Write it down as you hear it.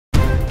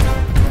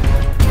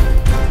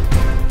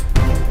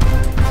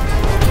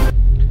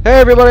Hey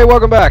everybody,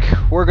 welcome back.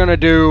 We're gonna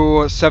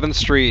do 7th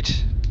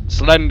Street,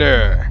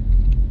 Slender.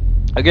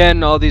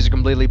 Again, all these are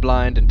completely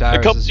blind and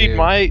Tyrus is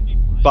here.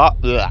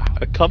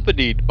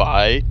 Accompanied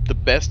by the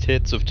best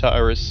hits of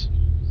Tyrus.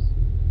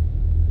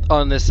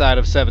 On this side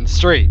of 7th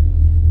Street.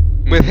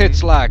 With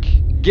hits like,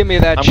 give me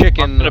that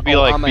chicken, I'm gonna be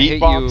like I'ma hit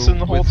you beatboxing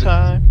the whole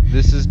time.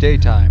 This is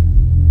daytime.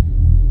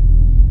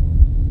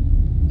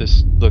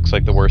 This looks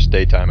like the worst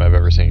daytime I've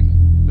ever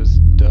seen. This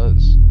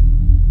does.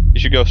 You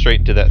should go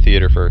straight into that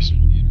theater first.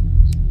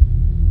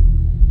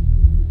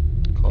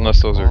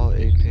 Unless those are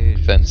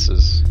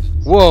fences.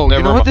 Whoa,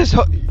 you know what this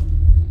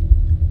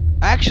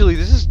actually,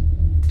 this is...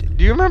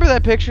 Do you remember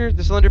that picture?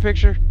 The Slender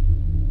picture?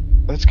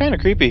 That's kind of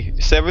creepy.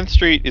 7th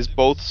Street is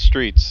both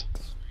streets.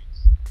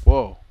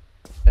 Whoa.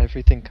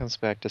 Everything comes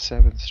back to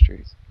 7th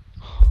Street.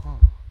 Huh.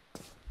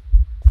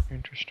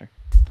 Interesting.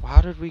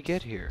 How did we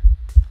get here?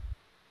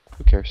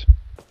 Who cares?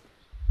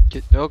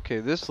 Okay,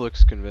 this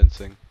looks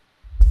convincing.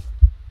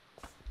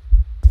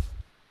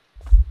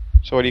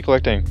 So what are you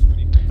collecting?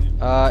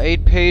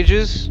 8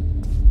 pages.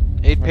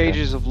 8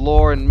 pages of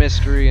lore and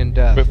mystery and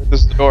death. Wait, this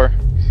is the door.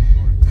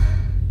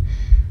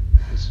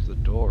 This is the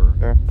door.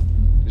 There.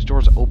 This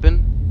door's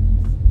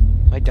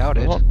open? I doubt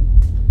it.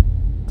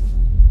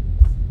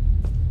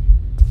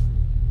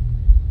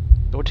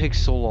 Don't take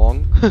so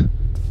long.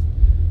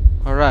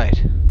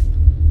 Alright.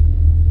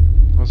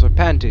 Those are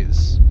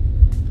panties.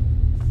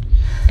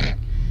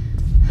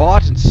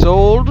 Bought and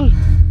sold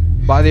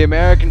by the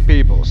American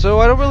people. So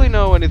I don't really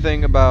know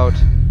anything about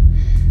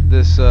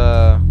this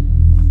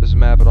this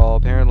map at all.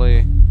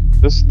 Apparently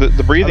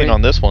the breathing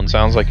on this one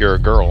sounds like you're a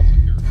girl.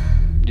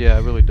 Yeah,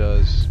 it really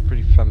does.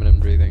 Pretty feminine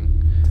breathing.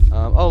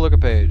 Oh, look, a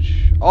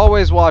page.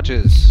 Always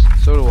watches.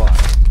 So do I.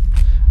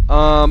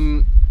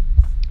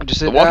 I just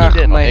said,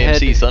 my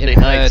head Sunday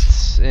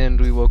nights,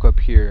 and we woke up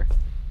here.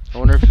 I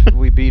wonder if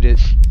we beat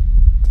it,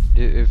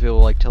 if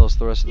it'll like tell us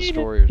the rest of the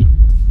story or something.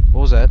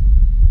 What was that?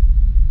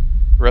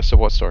 The rest of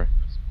what story?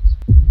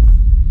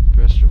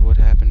 The rest of what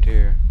happened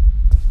here.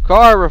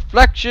 Car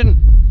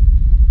reflection.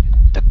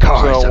 The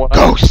car is a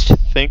ghost. I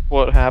think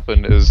what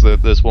happened is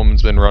that this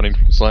woman's been running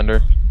from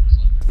Slender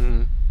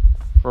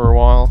for a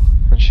while,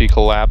 and she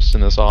collapsed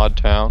in this odd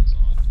town.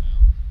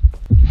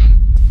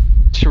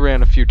 She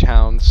ran a few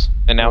towns.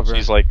 And now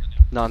she's like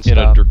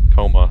non-stop. in a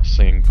coma,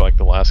 singing like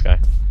the last guy.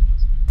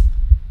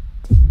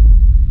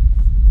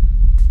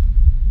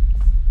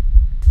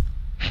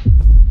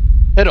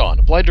 Head on,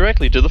 apply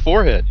directly to the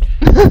forehead.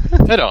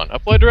 Head on,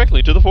 apply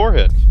directly to the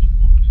forehead.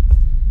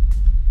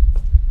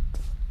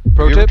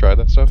 Pro Have you ever tip? tried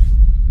that stuff?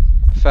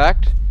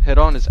 Fact, head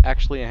on is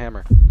actually a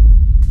hammer.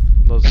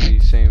 Those are the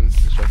same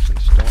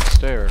instructions. Don't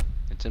stare.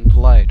 It's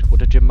impolite. What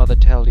did your mother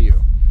tell you?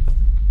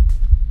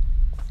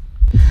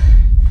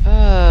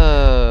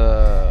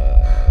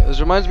 This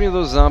reminds me of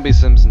those zombie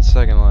sims in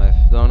Second Life,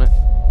 don't it?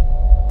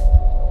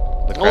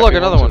 Oh look,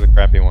 another one. The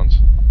crappy ones.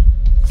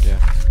 Yeah.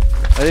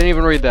 I didn't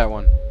even read that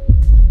one.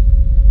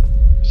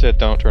 I said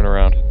don't turn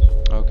around.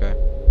 Okay.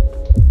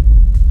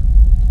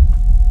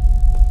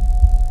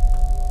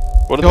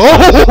 What did the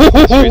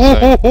streets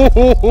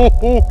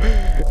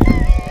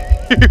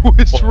say? He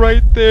was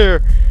right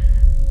there.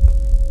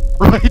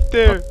 Right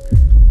there.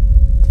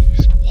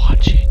 Just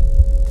watching.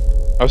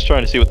 I was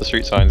trying to see what the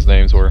street signs'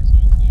 names were.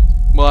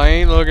 Well, I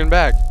ain't looking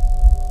back.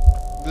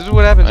 This is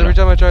what happens every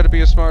time I try to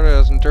be a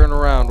smartass and turn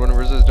around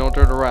whenever it says don't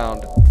turn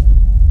around.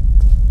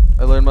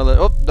 I learned my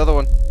oh, another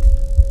one.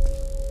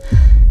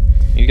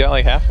 You got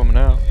like half of them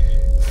now.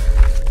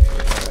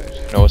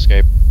 Right. No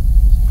escape.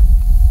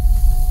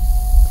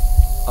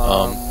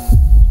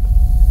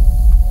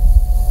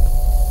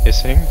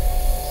 Hissing.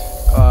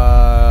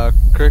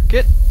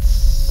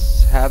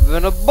 Crickets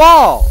having a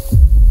ball.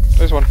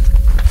 There's one.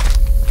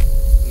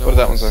 No, what did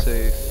that one say?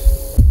 Safe.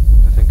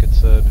 I think it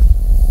said.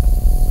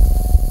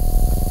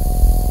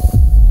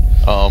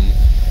 I'm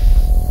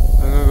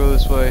gonna go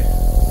this way.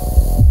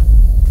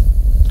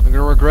 I'm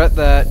gonna regret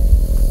that.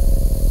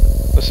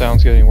 The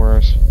sound's getting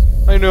worse.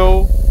 I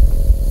know.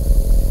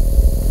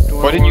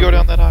 Why didn't you go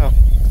down that aisle?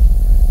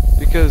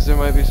 Because there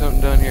might be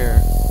something down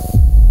here.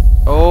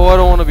 Oh, I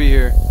don't want to be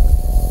here.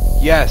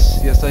 Yes,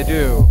 yes I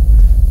do.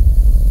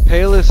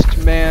 Palest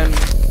man,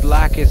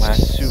 blackest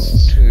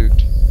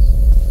suit.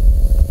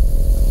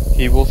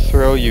 He will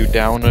throw you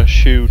down a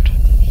chute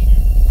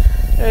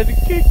and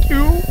kick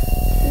you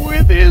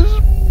with his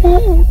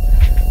boot.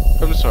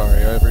 I'm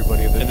sorry,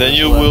 everybody. And then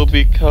you will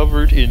be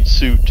covered in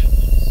soot.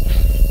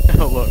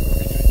 How long are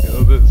we gonna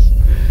do this?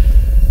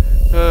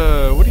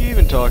 What are you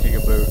even talking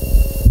about?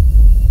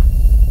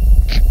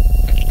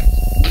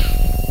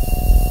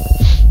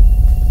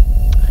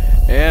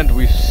 And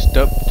we've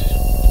stepped.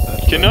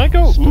 Can I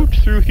go oot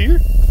through here?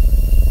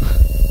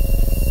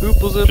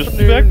 Hooples up just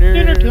back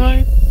dinner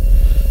time.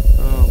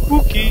 Oh,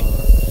 Spooky.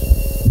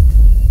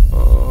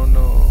 Oh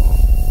no.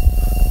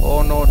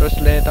 Oh no, the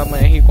Slender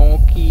man, he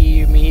gonna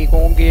kill me, he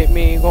gonna get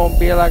me, he gonna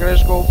be like,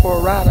 let's go for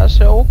a ride. I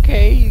said,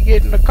 okay, you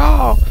get in the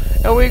car.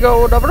 And we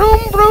go, the vroom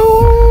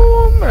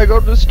vroom. I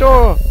go to the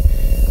store.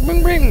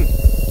 Bing bing.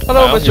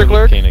 Hello, Mr.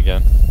 Clerk.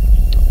 Again.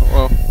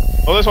 Well.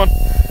 Oh, this one.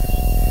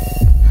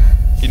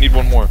 need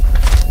one more.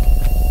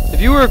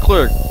 If you were a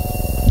clerk,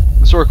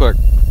 the store clerk,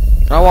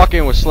 and I walk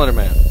in with Slender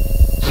Man,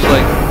 she's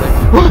like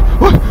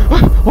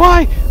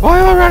why? Why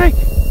am I running?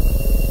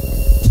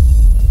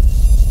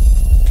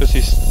 Because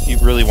he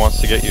really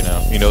wants to get you now.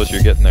 He knows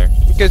you're getting there.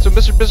 Okay, so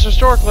Mr.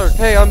 Store Clerk,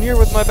 hey, I'm here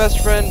with my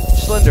best friend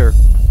Slender.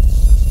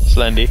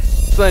 Slendy.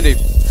 Slendy.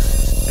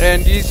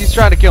 And he's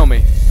trying to kill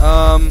me.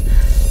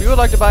 We would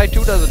like to buy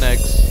 2 dozen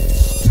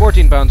eggs,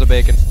 14 pounds of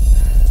bacon,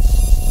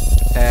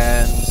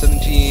 and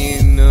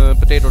 17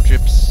 potato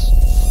chips.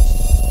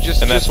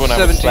 And that's when I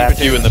would 17 slap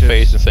you in the chips.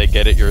 face and say,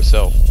 "Get it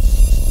yourself."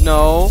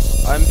 No,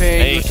 I'm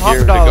paying you top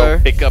here dollar.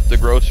 to go pick up the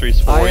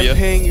groceries for I you. am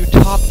paying you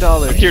top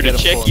dollar. I'm here to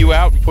check you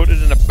out and put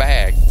it in a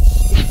bag.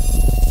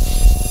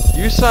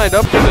 You signed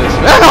up for this.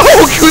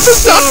 Oh, this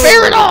is not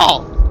fair at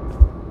all!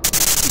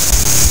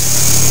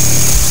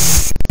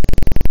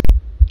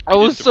 I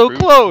was so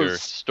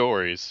close.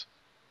 Stories.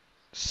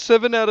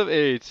 7 out of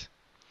 8.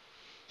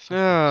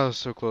 I was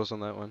so close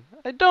on that one.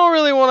 I don't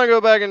really want to go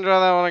back and try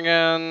that one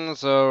again,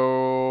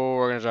 so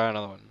we're gonna try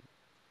another one.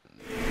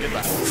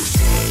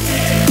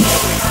 Goodbye.